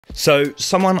So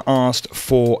someone asked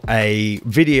for a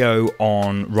video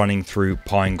on running through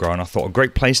Pinegrow, and I thought a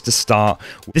great place to start.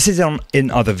 This is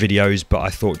in other videos, but I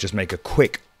thought just make a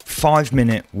quick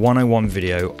 5-minute 101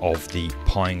 video of the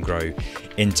Pinegrow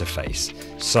interface.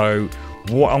 So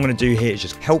what I'm going to do here is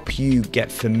just help you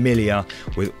get familiar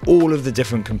with all of the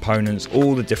different components,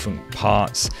 all the different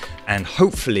parts, and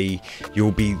hopefully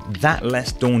you'll be that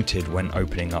less daunted when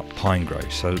opening up Pinegrow.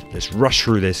 So let's rush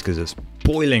through this because it's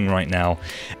boiling right now.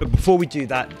 But before we do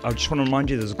that, I just want to remind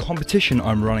you there's a competition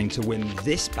I'm running to win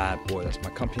this bad boy. That's my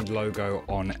company logo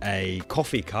on a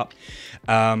coffee cup.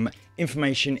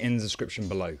 Information in the description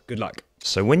below. Good luck.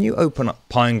 So when you open up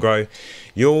Pinegrow,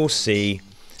 you'll see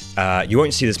you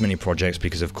won't see this many projects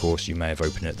because of course you may have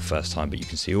opened it the first time, but you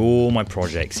can see all my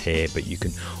projects here. But you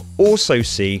can also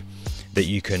see that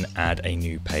you can add a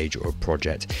new page or a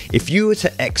project. If you were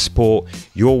to export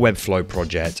your Webflow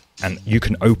project, and you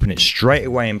can open it straight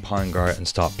away in Pinegrow and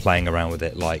start playing around with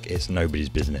it like it's nobody's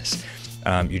business.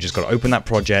 You just got to open that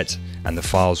project and the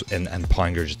files, and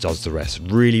Pinegrow just does the rest.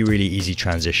 Really, really easy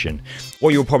transition.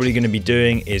 What you're probably going to be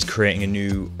doing is creating a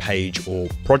new page or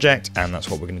project, and that's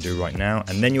what we're going to do right now.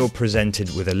 And then you're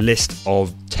presented with a list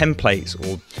of templates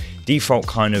or default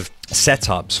kind of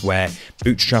setups where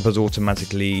Bootstrap is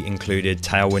automatically included,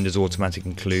 Tailwind is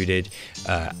automatically included,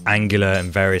 Angular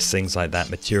and various things like that,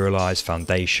 Materialize,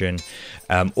 Foundation.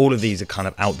 All of these are kind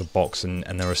of out the box, and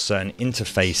there are certain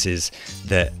interfaces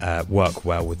that work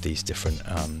well with these different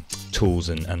tools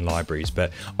and libraries.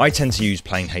 But I tend to use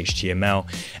plain HTML,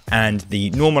 and the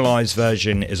normalized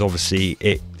version is obviously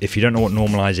it. If you don't know what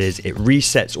normalize is, it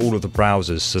resets all of the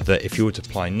browsers so that if you were to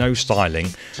apply no styling,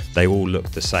 they all look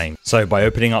the same. So by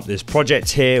opening up this project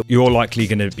here, you're likely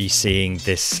going to be seeing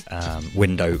this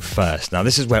window first. Now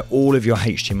this is where all of your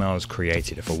HTML is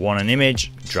created. If I want an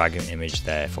image, drag an image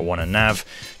there. If I want a nav,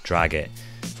 drag it.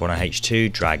 If I want a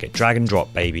H2, drag it. Drag and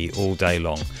drop, baby, all day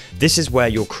long. This is where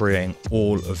you're creating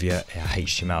all of your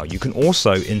HTML. You can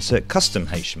also insert custom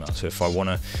HTML. So if I want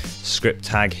a script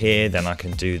tag here, then I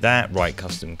can do that. Write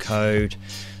custom code,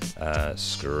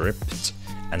 script,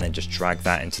 and then just drag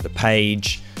that into the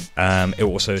page. It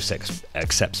also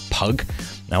accepts Pug.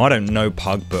 Now I don't know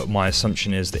Pug, but my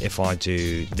assumption is that if I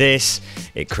do this,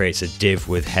 it creates a div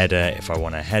with header. If I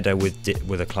want a header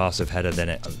with a class of header, then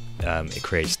it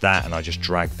creates that, and I just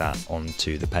drag that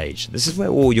onto the page. This is where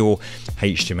all your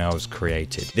HTML is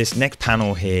created. This next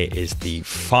panel here is the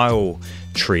file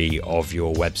tree of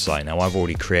your website. Now I've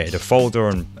already created a folder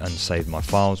and saved my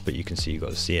files, but you can see you've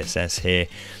got the CSS here.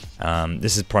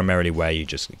 This is primarily where you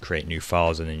just create new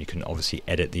files, and then you can obviously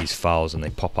edit these files and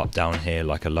they pop up down here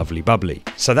like a lovely bubbly.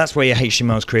 So that's where your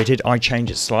HTML is created. I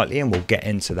change it slightly and we'll get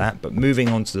into that, but moving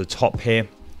on to the top here,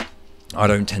 I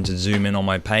don't tend to zoom in on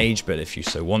my page, but if you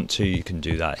so want to, you can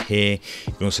do that here.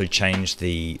 You can also change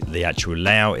the actual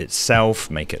layout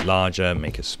itself, make it larger,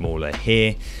 make it smaller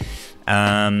here.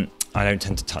 I don't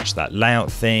tend to touch that layout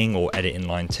thing or edit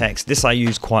inline text. This I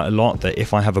use quite a lot, that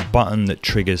if I have a button that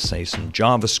triggers, say, some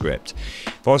JavaScript,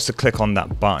 if I was to click on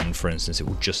that button, for instance, it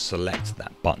will just select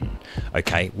that button.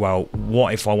 Okay, well,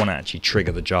 what if I want to actually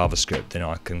trigger the JavaScript? Then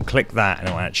I can click that and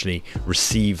it will actually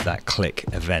receive that click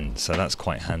event. So that's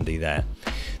quite handy there.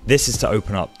 This is to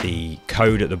open up the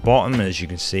code at the bottom. As you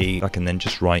can see, I can then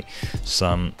just write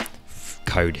some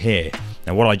code here.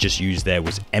 Now what I just used there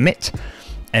was Emmet.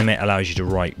 Emmet allows you to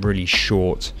write really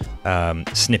short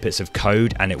snippets of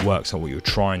code, and it works on what you're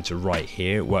trying to write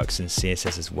here. It works in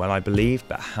CSS as well, I believe,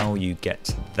 but how you get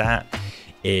to that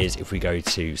is if we go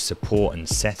to support and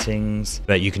settings,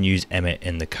 but you can use Emmet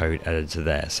in the code editor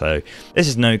there. So this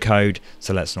is no code,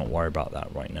 so let's not worry about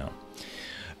that right now.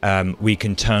 We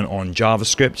can turn on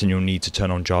JavaScript, and you'll need to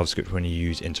turn on JavaScript when you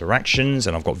use interactions,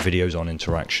 and I've got videos on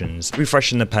interactions.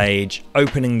 Refreshing the page,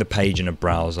 opening the page in a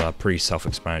browser, pretty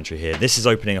self-explanatory here. This is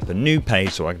opening up a new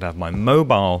page so I can have my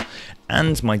mobile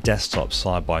and my desktop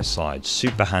side by side.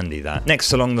 Super handy that.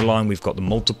 Next along the line, we've got the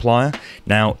multiplier.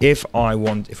 Now if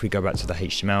we go back to the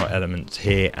HTML element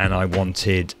here, and I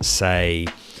wanted, say,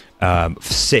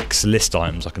 6 list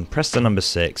items, I can press the number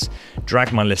 6,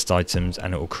 drag my list items,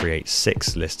 and it will create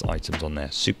 6 list items on there.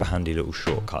 Super handy little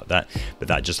shortcut that, but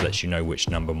that just lets you know which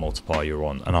number multiplier you're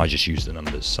on, and I just use the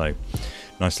numbers. So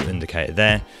nice little indicator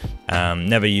there.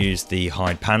 Never use the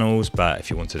hide panels, but if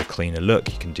you wanted a cleaner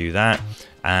look, you can do that.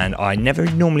 And I never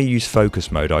normally use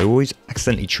focus mode. I always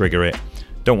accidentally trigger it.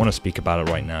 Don't want to speak about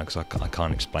it right now because I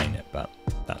can't explain it, but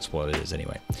that's what it is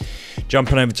anyway.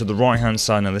 Jumping over to the right hand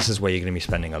side, now this is where you're going to be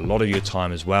spending a lot of your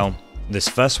time as well. This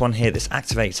first one here, this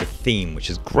activates a theme, which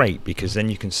is great because then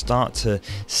you can start to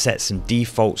set some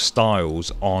default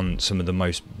styles on some of the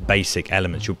most basic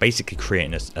elements. You're basically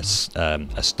creating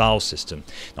a style system.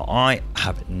 Now, I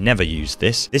have never used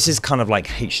this. This is kind of like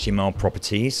HTML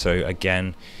properties. So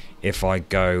again, if I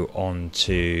go on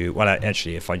to, well,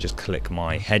 actually, if I just click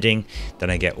my heading, then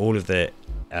I get all of the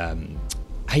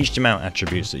HTML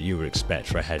attributes that you would expect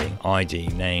for a heading: ID,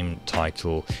 name,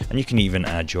 title, and you can even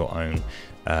add your own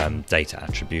data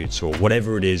attributes or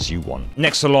whatever it is you want.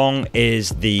 Next along is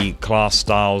the class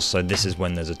styles. So this is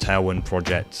when there's a Tailwind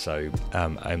project, so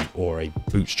or a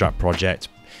Bootstrap project.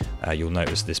 You'll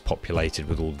notice this populated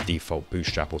with all the default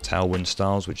Bootstrap or Tailwind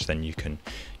styles, which then you can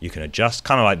adjust,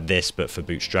 kind of like this, but for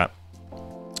Bootstrap.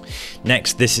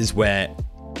 Next, this is where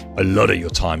a lot of your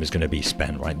time is going to be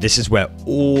spent, right? This is where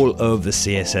all of the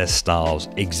CSS styles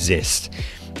exist.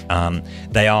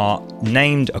 They are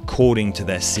named according to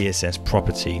their CSS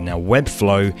property. Now,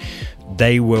 Webflow,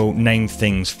 they will name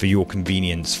things for your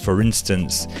convenience. For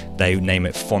instance, they name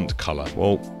it font color.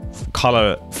 Well,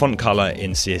 font color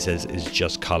in CSS is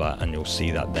just color, and you'll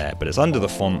see that there, but it's under the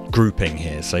font grouping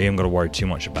here, so you haven't got to worry too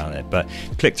much about it. But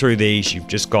click through these, you've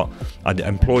just got, I'd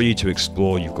implore you to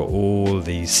explore, you've got all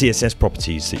the CSS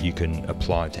properties that you can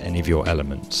apply to any of your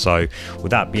elements. So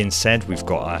with that being said, we've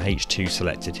got our H2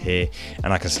 selected here,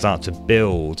 and I can start to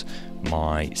build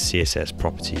my CSS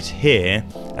properties here,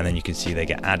 and then you can see they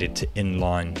get added to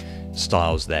inline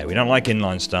styles there. We don't like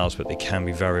inline styles, but they can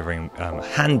be very, very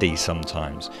handy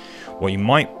sometimes. What you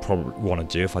might probably want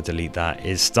to do, if I delete that,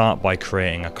 is start by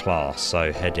creating a class.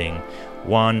 So heading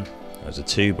 1, there's a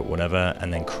 2, but whatever,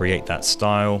 and then create that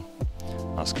style,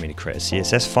 asking me to create a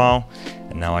CSS file,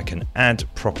 and now I can add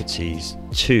properties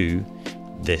to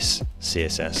this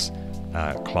CSS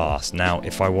class. Now,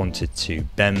 if I wanted to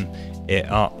bem it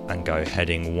up and go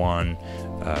heading 1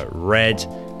 red,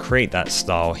 create that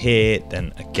style here,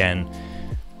 then again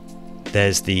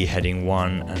there's the heading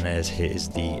 1, and here's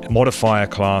the modifier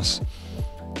class.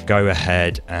 Go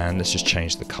ahead and let's just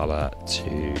change the color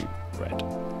to red,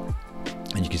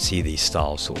 and you can see these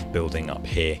styles sort of building up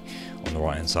here on the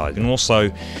right hand side. You can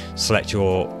also select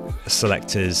your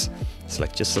selectors,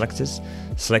 select your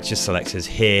selectors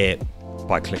here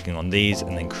by clicking on these,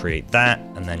 and then create that,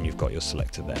 and then you've got your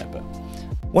selector there. But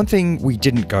one thing we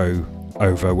didn't go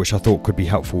over, which I thought could be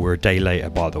helpful, we're a day later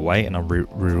by the way, and I'm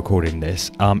re-recording this,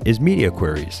 is media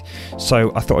queries.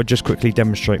 So I thought I'd just quickly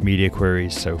demonstrate media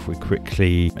queries. So if we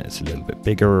quickly, it's a little bit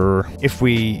bigger, if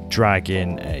we drag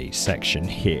in a section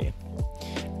here,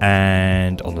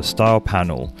 and on the style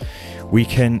panel we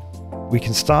can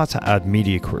start to add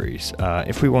media queries.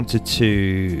 If we wanted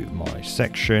to, my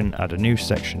section, add a new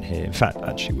section here, in fact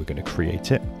actually we're going to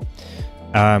create it.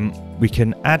 We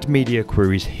can add media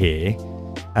queries here,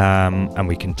 and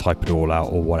we can type it all out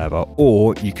or whatever,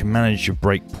 or you can manage your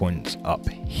breakpoints up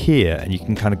here, and you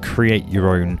can kind of create your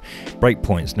own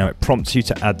breakpoints. Now it prompts you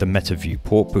to add the meta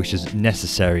viewport, which is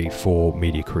necessary for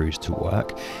media queries to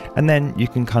work, and then you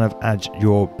can kind of add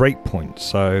your breakpoints.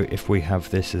 So if we have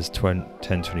this as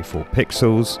 1024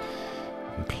 pixels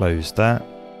and close that,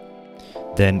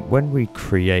 then when we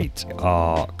create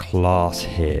our class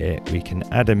here, we can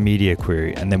add a media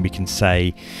query, and then we can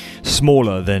say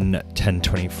smaller than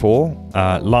 1024,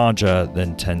 larger than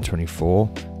 1024,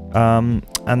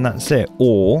 and that's it.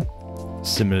 Or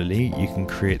similarly, you can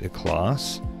create the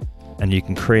class and you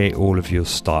can create all of your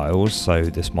styles. So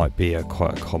this might be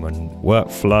quite a common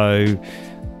workflow,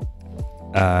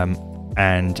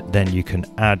 and then you can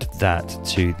add that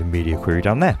to the media query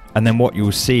down there. And then what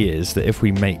you'll see is that if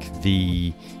we make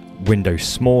the window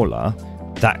smaller,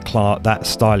 that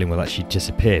styling will actually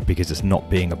disappear because it's not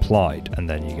being applied, and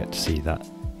then you get to see that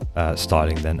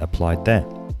styling then applied there.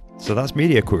 So that's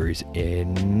media queries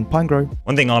in Pinegrow.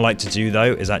 One thing I like to do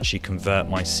though is actually convert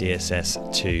my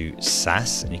CSS to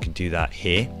SaSS, and you can do that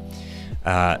here.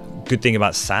 Good thing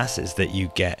about SaSS is that you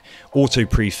get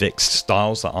auto-prefixed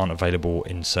styles that aren't available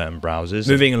in certain browsers.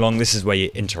 Moving along, this is where your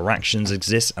interactions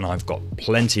exist, and I've got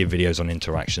plenty of videos on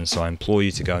interactions, so I implore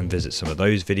you to go and visit some of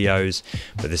those videos,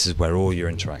 but this is where all your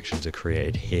interactions are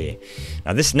created here.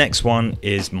 Now this next one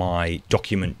is my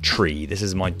document tree. This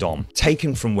is my DOM.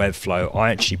 Taken from Webflow,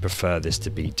 I actually prefer this to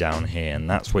be down here, and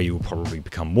that's where you will probably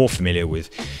become more familiar with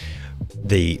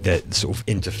the sort of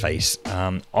interface.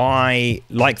 I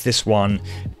like this one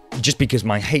just because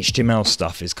my HTML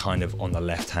stuff is kind of on the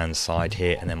left hand side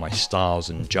here, and then my styles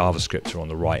and JavaScript are on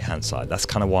the right hand side. That's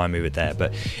kind of why I move it there,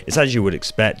 but it's as you would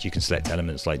expect. You can select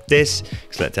elements like this,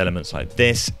 select elements like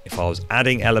this. If I was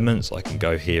adding elements, I can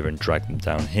go here and drag them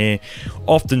down here.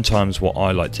 Oftentimes what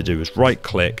I like to do is right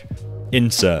click,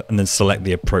 insert, and then select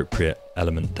the appropriate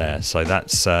element there. So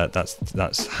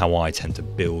that's how I tend to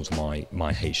build my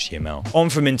HTML. On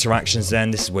from interactions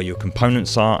then, this is where your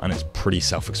components are, and it's pretty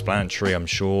self-explanatory. I'm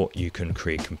sure you can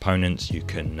create components, you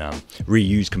can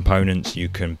reuse components, you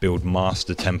can build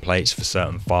master templates for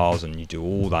certain files, and you do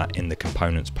all that in the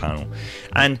components panel.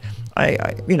 And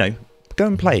I you know, go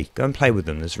and play with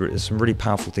them. There's some really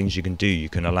powerful things you can do. You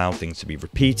can allow things to be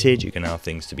repeated, you can allow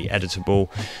things to be editable.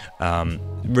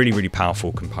 Really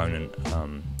powerful component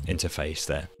interface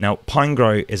there. Now,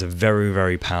 Pinegrow is a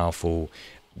very powerful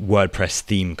WordPress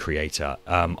theme creator.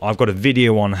 I've got a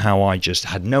video on how I just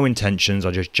had no intentions.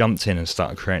 I just jumped in and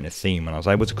started creating a theme, and I was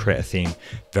able to create a theme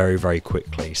very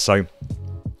quickly. So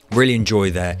really enjoy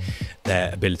their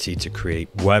ability to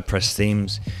create WordPress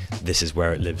themes. This is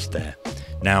where it lives there.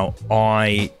 Now,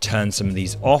 I turn some of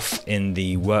these off in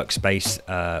the workspace,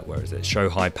 where is it? Show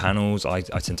hide panels. I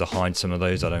tend to hide some of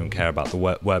those. I don't care about the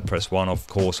WordPress one, of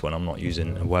course, when I'm not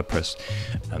using a WordPress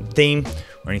theme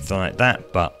or anything like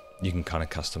that, but you can kind of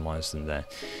customize them there.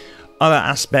 Other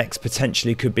aspects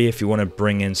potentially could be if you want to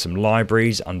bring in some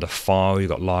libraries under file. You've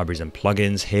got libraries and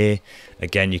plugins here.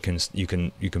 Again, you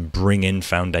can bring in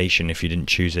Foundation if you didn't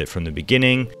choose it from the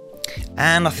beginning.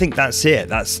 And I think that's it.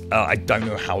 That's I don't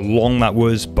know how long that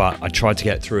was, but I tried to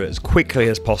get through it as quickly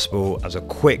as possible as a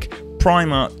quick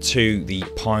primer to the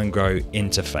Pinegrow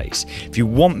interface. If you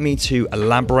want me to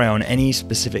elaborate on any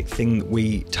specific thing that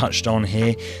we touched on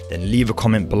here, then leave a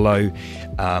comment below.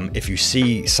 If you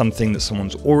see something that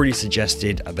someone's already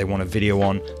suggested they want a video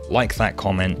on, like that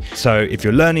comment. So if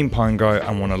you're learning Pinegrow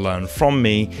and want to learn from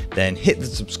me, then hit the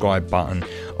subscribe button.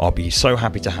 I'll be so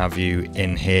happy to have you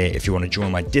in here. If you want to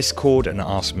join my Discord and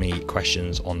ask me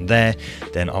questions on there,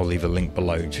 then I'll leave a link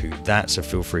below to that. So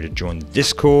feel free to join the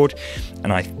Discord.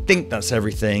 And I think that's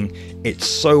everything. It's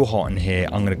so hot in here.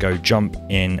 I'm going to go jump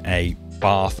in a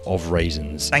bath of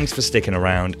raisins. Thanks for sticking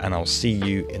around, and I'll see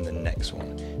you in the next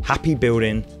one. Happy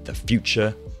building the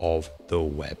future of the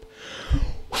web.